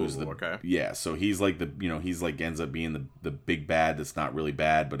 Right? Oh, okay. Yeah, so he's like ends up being the big bad that's not really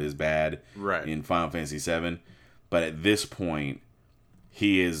bad but is bad in Final Fantasy VII. But at this point,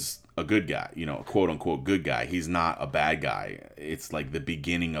 he is a good guy, you know, quote unquote good guy. He's not a bad guy. It's like the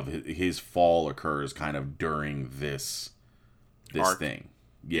beginning of his fall occurs kind of during this arc. Thing.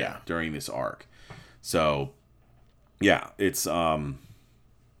 Yeah, during this arc. So yeah, it's gonna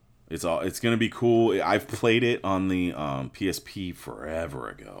be cool. I've played it on the PSP forever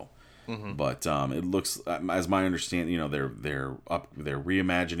ago, but it looks, as my understanding, you know, they're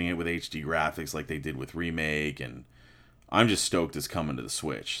reimagining it with HD graphics like they did with Remake, and I'm just stoked it's coming to the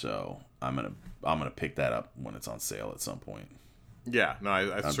Switch. So I'm gonna pick that up when it's on sale at some point. Yeah, no,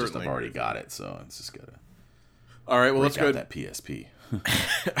 I've already got it, so it's just gotta. All right, well, let's go. That PSP.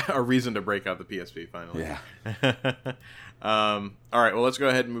 A reason to break out the PSP finally. Yeah. All right, well, let's go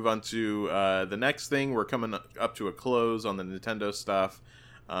ahead and move on to the next thing. We're coming up to a close on the Nintendo stuff.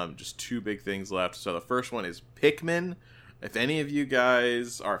 Just two big things left. So the first one is Pikmin. If any of you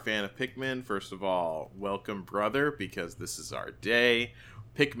guys are a fan of Pikmin, first of all, welcome, brother, because this is our day.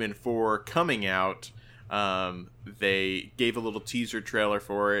 Pikmin 4 coming out. They gave a little teaser trailer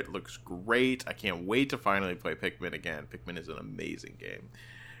for it. Looks great. I can't wait to finally play Pikmin again. Pikmin is an amazing game.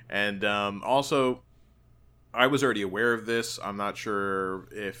 And also, I was already aware of this. I'm not sure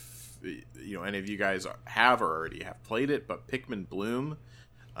if any of you guys have or already have played it, but Pikmin Bloom.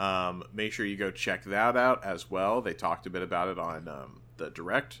 Make sure you go check that out as well. They talked a bit about it on the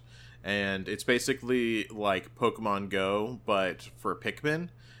Direct. And it's basically like Pokemon Go, but for Pikmin.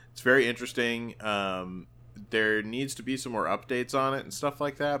 It's very interesting. There needs to be some more updates on it and stuff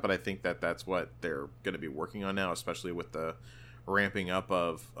like that, but I think that's what they're going to be working on now, especially with the ramping up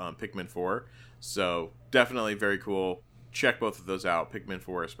of Pikmin 4. So definitely very cool. Check both of those out, Pikmin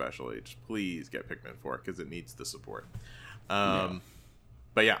 4 especially. Just please get Pikmin 4 because it needs the support. But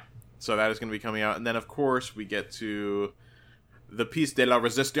yeah, so that is going to be coming out. And then, of course, we get to the Piece de la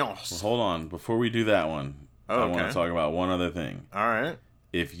Resistance. Well, hold on. Before we do that one, I want to talk about one other thing. All right.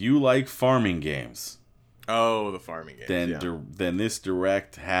 If you like farming games... Oh, the farming games, then this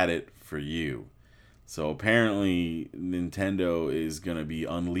Direct had it for you. So apparently Nintendo is going to be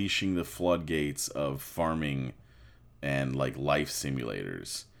unleashing the floodgates of farming and like life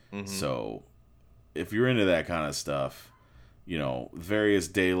simulators. Mm-hmm. So if you're into that kind of stuff, you know, various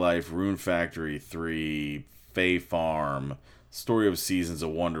Day Life, Rune Factory 3, Fae Farm, Story of Seasons, A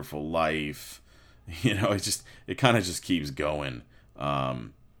Wonderful Life, you know, it kind of just keeps going.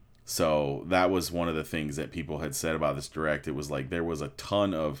 So that was one of the things that people had said about this Direct. It was like there was a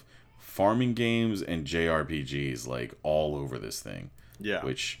ton of farming games and JRPGs like all over this thing. Yeah.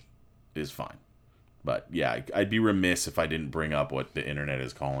 Which is fine. But yeah, I'd be remiss if I didn't bring up what the internet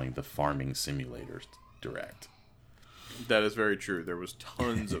is calling the Farming Simulators Direct. That is very true. There was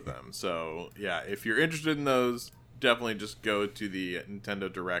tons of them. So yeah, if you're interested in those, definitely just go to the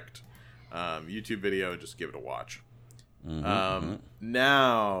Nintendo Direct YouTube video and just give it a watch.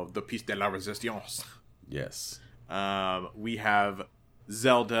 Now, the piece de la resistance. Yes. We have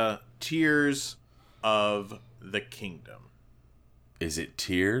Zelda Tears of the Kingdom. Is it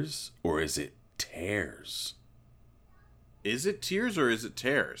tears or is it tears? Is it tears or is it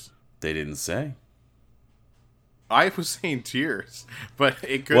tears? They didn't say. I was saying tears, but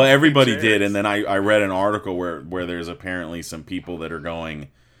it could. Well, everybody did, and then I read an article where there's apparently some people that are going,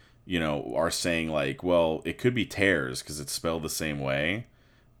 are saying like, well, it could be tears because it's spelled the same way.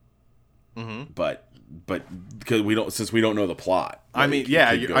 Mm-hmm. But because we don't know the plot. I mean,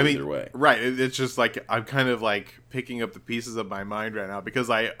 yeah, either way. Right. It's just like I'm kind of like picking up the pieces of my mind right now because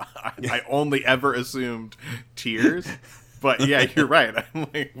I only ever assumed tears, but yeah, you're right. I'm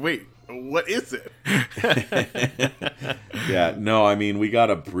like, wait. What is it? Yeah, no, I mean, we got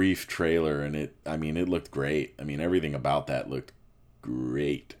a brief trailer and it looked great. I mean, everything about that looked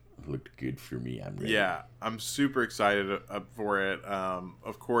great. It looked good for me. I'm ready. Yeah, I'm super excited for it.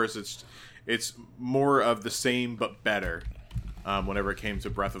 Of course, it's more of the same but better. Whenever it came to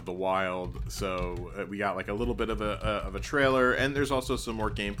Breath of the Wild, so we got like a little bit of a trailer, and there's also some more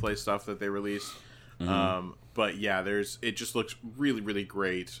gameplay stuff that they released. Mm-hmm. But yeah, it just looks really, really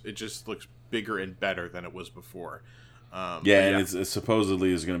great. It just looks bigger and better than it was before. And it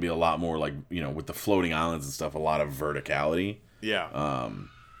supposedly is going to be a lot more like, with the floating islands and stuff, a lot of verticality. Yeah.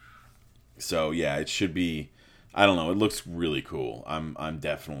 So yeah, it should be. I don't know. It looks really cool. I'm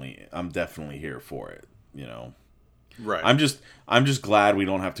definitely here for it. Right. I'm just glad we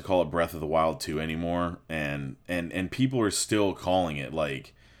don't have to call it Breath of the Wild 2 anymore, and people are still calling it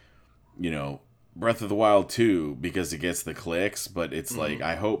like, Breath of the Wild 2 because it gets the clicks, but it's like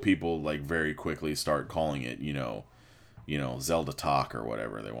I hope people like very quickly start calling it, Zelda Talk or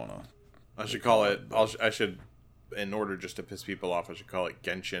whatever they want to. I should call it. I should, in order just to piss people off, I should call it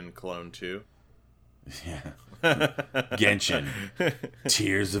Genshin Clone 2. Yeah. Genshin.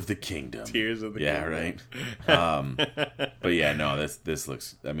 Tears of the Kingdom. Tears of the Kingdom. Right. But yeah, no, this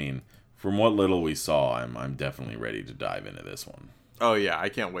looks. I mean, from what little we saw, I'm definitely ready to dive into this one. Oh yeah, I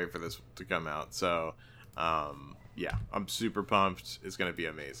can't wait for this to come out. So, yeah, I'm super pumped. It's gonna be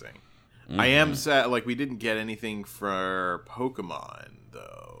amazing. Mm-hmm. I am sad, like we didn't get anything for Pokemon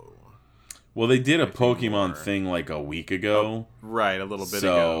though. Well, they did a Pokemon thing like a week ago. Right, a little bit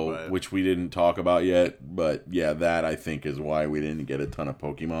ago. But... which we didn't talk about yet. But yeah, that I think is why we didn't get a ton of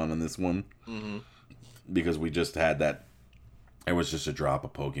Pokemon in this one. Mm-hmm. Because we just had that. It was just a drop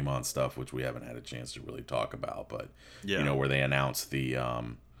of Pokemon stuff, which we haven't had a chance to really talk about. But, where they announced the,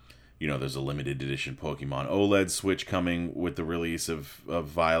 there's a limited edition Pokemon OLED Switch coming with the release of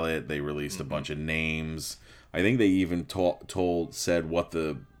Violet. They released a bunch of names. I think they even said what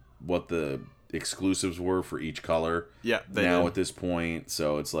the exclusives were for each color. Yeah, they now did. At this point.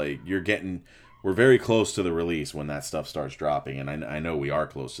 So it's like we're very close to the release when that stuff starts dropping. And I know we are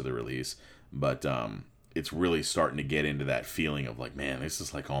close to the release, but, it's really starting to get into that feeling of like, man, this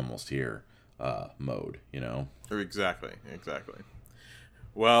is like almost here mode, Exactly.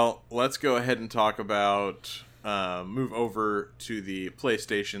 Well, let's go ahead and talk about move over to the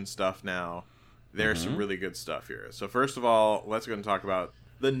PlayStation stuff now. There's some really good stuff here. So first of all, let's go and talk about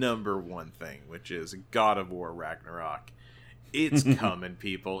the number one thing, which is God of War Ragnarok. It's coming,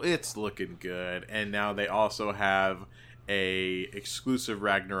 people. It's looking good. And now they also have a exclusive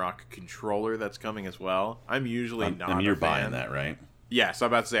Ragnarok controller that's coming as well. I'm usually not a fan. You're buying that, right? Yeah, so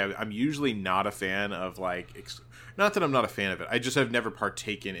I'm about to say, I'm usually not a fan of, like... not that I'm not a fan of it. I just have never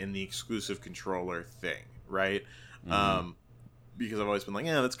partaken in the exclusive controller thing, right? Mm-hmm. Because I've always been like,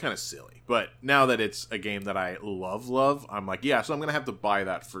 that's kind of silly. But now that it's a game that I love, I'm like, yeah, so I'm going to have to buy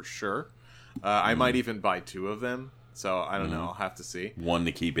that for sure. I might even buy 2 of them. So, I don't know. I'll have to see. One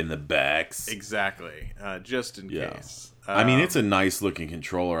to keep in the backs. Exactly. Just in case. I mean, it's a nice looking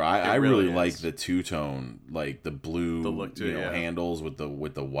controller. I really like the two-tone, like the blue look to it, handles with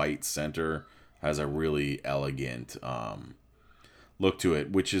the white center. Has a really elegant look to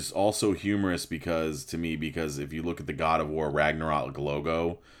it, which is also humorous because if you look at the God of War Ragnarok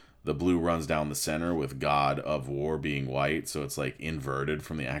logo, the blue runs down the center with God of War being white, so it's like inverted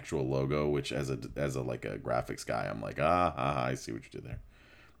from the actual logo, which as a like a graphics guy, I'm like, I see what you did there.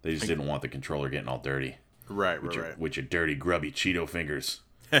 They just didn't want the controller getting all dirty. Right. With your dirty, grubby Cheeto fingers.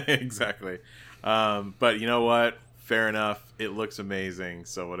 Exactly. But you know what? Fair enough. It looks amazing,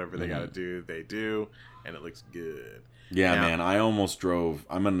 so whatever they gotta do, they do, and it looks good. Yeah, now, man, I almost drove,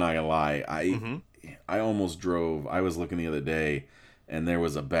 I'm not gonna lie, I almost drove, I was looking the other day, and there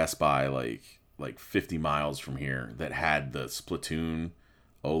was a Best Buy, like like 50 miles from here that had the Splatoon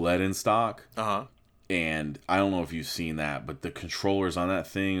OLED in stock. Uh-huh. And I don't know if you've seen that, but the controllers on that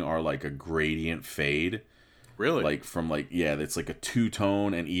thing are like a gradient fade. Really? Like from like, yeah, it's like a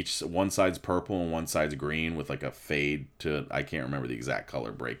two-tone, and one side's purple and one side's green with like a fade to, I can't remember the exact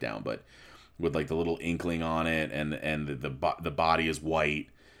color breakdown, but with like the little inkling on it, and the body is white.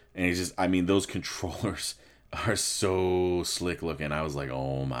 And it's just, I mean, those controllers are so slick looking. I was like,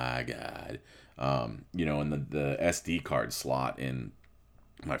 oh my God. You know, and the SD card slot in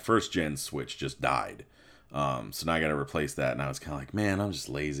my first gen Switch just died. So now I got to replace that, and I was kind of like, man, I'm just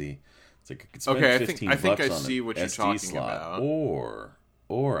lazy. It's like I could spend okay, 15 I think bucks I on see an what you're SD talking slot, about.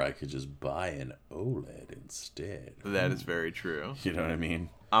 or I could just buy an OLED instead. That is very true. You know what I mean?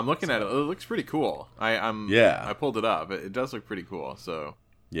 I'm looking at it. It looks pretty cool. Yeah. I pulled it up. It does look pretty cool. So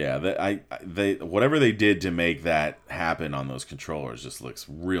Yeah, they whatever they did to make that happen on those controllers just looks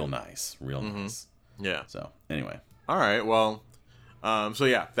real nice, nice. yeah. So anyway, All right. Well, so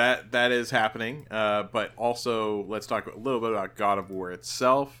yeah, that is happening. But also, let's talk a little bit about God of War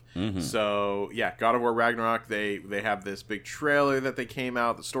itself. So yeah, God of War Ragnarok. They have this big trailer that they came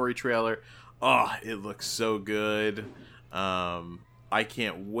out, the story trailer. Oh, it looks so good. I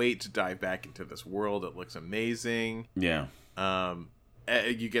can't wait to dive back into this world. It looks amazing. yeah.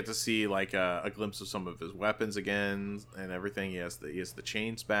 You get to see like a glimpse of some of his weapons again and everything. He has the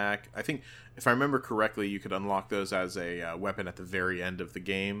chains back. I think if I remember correctly, you could unlock those as a weapon at the very end of the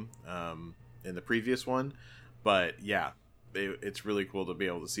game in the previous one. But yeah, it's really cool to be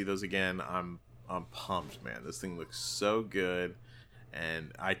able to see those again. I'm pumped, man. This thing looks so good,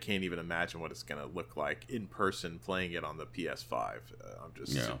 and I can't even imagine what it's gonna look like in person playing it on the PS5. I'm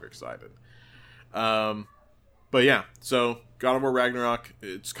just super excited. But yeah, so God of War Ragnarok,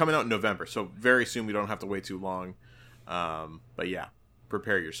 it's coming out in November, so very soon. We don't have to wait too long. But yeah,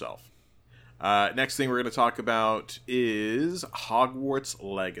 prepare yourself. Next thing we're going to talk about is Hogwarts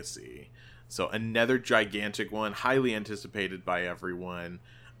Legacy. So another gigantic one, highly anticipated by everyone.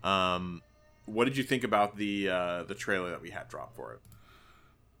 What did you think about the trailer that we had dropped for it?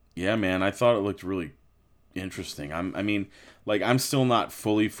 Yeah, man, I thought it looked really interesting. I mean, like, I'm still not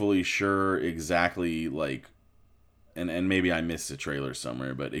fully sure exactly, like, and maybe I missed a trailer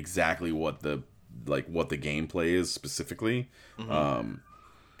somewhere, but exactly what the gameplay is specifically.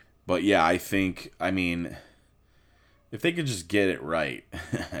 But yeah, I think, I mean, if they could just get it right,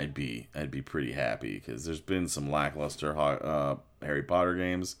 I'd be pretty happy, because there's been some lackluster Harry Potter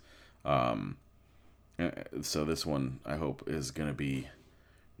games. So this one, I hope, is gonna be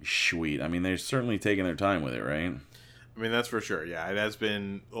sweet. I mean, they're certainly taking their time with it, right? I mean, that's for sure. Yeah, it has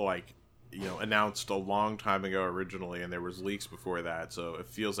been like, announced a long time ago originally, and there was leaks before that, so it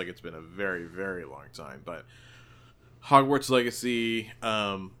feels like it's been a very, very long time. But Hogwarts Legacy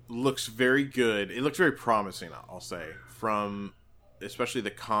looks very good. It looks very promising, I'll say, from especially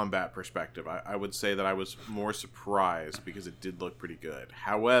the combat perspective. I would say that I was more surprised because it did look pretty good.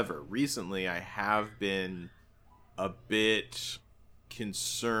 However, recently I have been a bit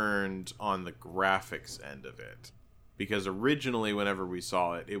concerned on the graphics end of it. Because originally, whenever we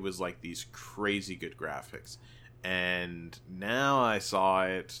saw it, it was like these crazy good graphics. And now I saw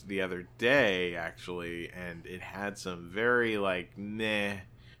it the other day, actually, and it had some very, like, meh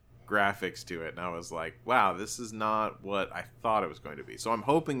graphics to it. And I was like, wow, this is not what I thought it was going to be. So I'm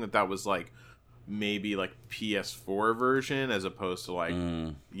hoping that was, like, maybe, like, PS4 version as opposed to, like,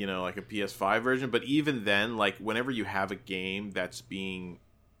 like a PS5 version. But even then, like, whenever you have a game that's being,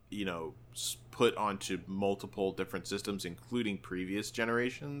 put onto multiple different systems, including previous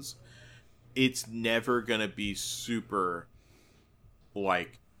generations, it's never gonna be super,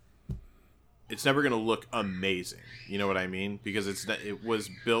 like, it's never gonna look amazing. You know what I mean? Because it was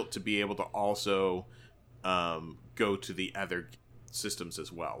built to be able to also go to the other systems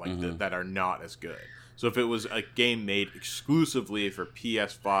as well, like that are not as good. So if it was a game made exclusively for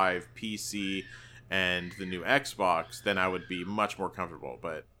PS5, PC, and the new Xbox, then I would be much more comfortable.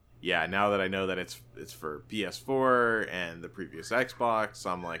 But yeah, now that I know that it's for PS4 and the previous Xbox,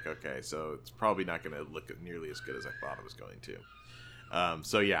 I'm like, okay, so it's probably not going to look nearly as good as I thought it was going to.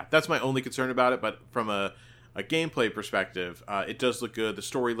 So yeah, that's my only concern about it. But from a gameplay perspective, it does look good. The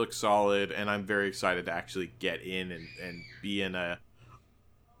story looks solid, and I'm very excited to actually get in and be in a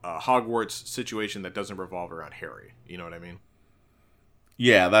Hogwarts situation that doesn't revolve around Harry. You know what I mean?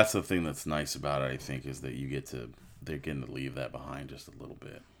 Yeah, that's the thing that's nice about it, I think, is that they're getting to leave that behind just a little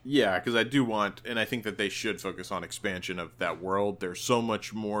bit. Yeah, because I do want, and I think that they should focus on expansion of that world. There's so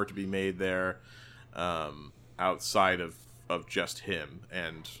much more to be made there, outside of just him.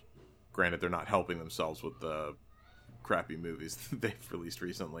 And granted, they're not helping themselves with the crappy movies that they've released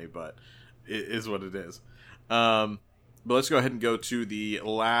recently, but It is what it is. But let's go ahead and go to the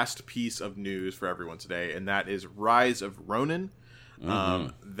last piece of news for everyone today, and that is Rise of Ronin.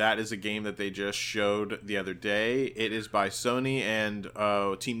 That is a game that they just showed the other day. It is by Sony and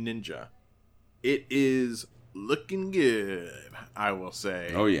Team Ninja. It is looking good, I will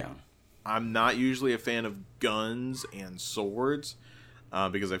say. Oh, yeah. I'm not usually a fan of guns and swords,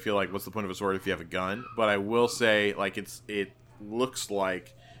 because I feel like, what's the point of a sword if you have a gun? But I will say, like, it looks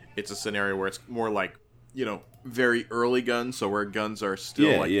like it's a scenario where it's more like, you know, very early guns, so where guns are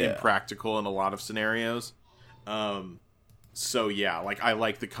still impractical in a lot of scenarios. So yeah, like, I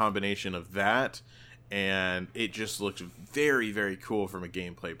like the combination of that, and it just looks very, very cool from a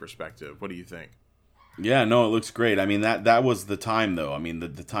gameplay perspective. What do you think? Yeah, no, it looks great. I mean, that was the time, though. I mean,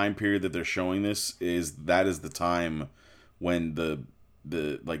 the time period that they're showing this is the time when the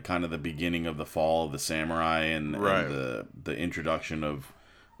like, kind of the beginning of the fall of the samurai and the introduction of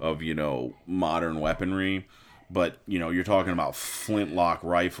you know, modern weaponry. But, you know, you're talking about flintlock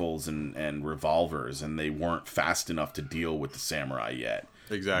rifles and revolvers, and they weren't fast enough to deal with the samurai yet.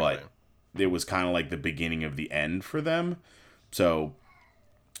 Exactly. But it was kind of like the beginning of the end for them. So,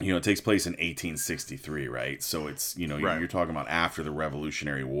 you know, it takes place in 1863, right? So it's, you know, you're talking about after the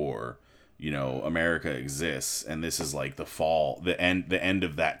Revolutionary War. You know, America exists, and this is like the end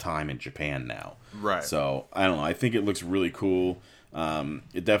of that time in Japan now. Right. So, I don't know. I think it looks really cool.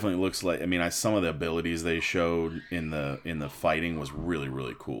 It definitely looks like, I mean, some of the abilities they showed in the fighting was really,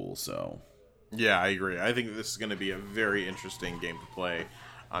 really cool. So yeah, I agree. I think this is going to be a very interesting game to play.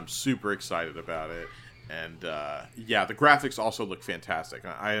 I'm super excited about it. And yeah, the graphics also look fantastic.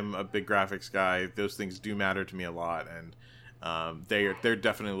 I am a big graphics guy. Those things do matter to me a lot, and they're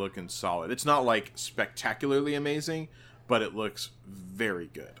definitely looking solid. It's not like spectacularly amazing, but it looks very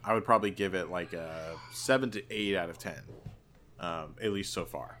good. I would probably give it like a 7 to 8 out of 10. At least so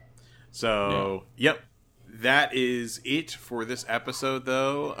far. So, Yep. That is it for this episode,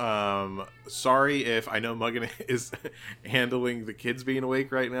 though. Sorry if I know Muggin is handling the kids being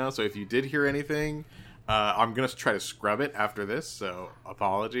awake right now, so if you did hear anything, I'm going to try to scrub it after this, so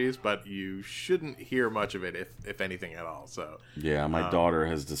apologies, but you shouldn't hear much of it, if anything at all. So yeah, my daughter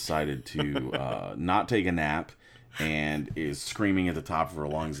has decided to not take a nap and is screaming at the top of her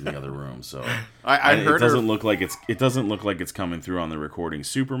lungs in the other room. So I heard it doesn't look like it's coming through on the recording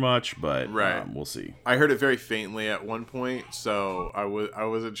super much, but we'll see. I heard it very faintly at one point, so I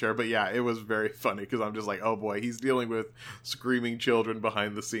wasn't sure. But yeah, it was very funny because I'm just like, oh boy, he's dealing with screaming children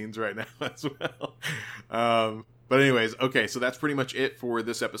behind the scenes right now as well. But anyways, okay, so that's pretty much it for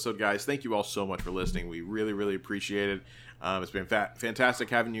this episode, guys. Thank you all so much for listening. We really, really appreciate it. It's been fantastic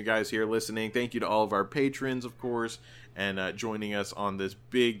having you guys here listening. Thank you to all of our patrons, of course, and joining us on this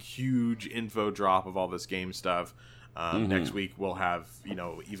big, huge info drop of all this game stuff. Next week we'll have, you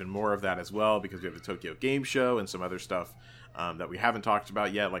know, even more of that as well, because we have the Tokyo Game Show and some other stuff that we haven't talked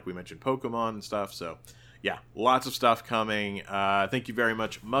about yet, like we mentioned Pokemon and stuff. So yeah, lots of stuff coming. Thank you very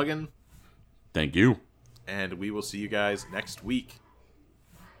much, Muggin. Thank you. And we will see you guys next week.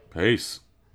 Peace.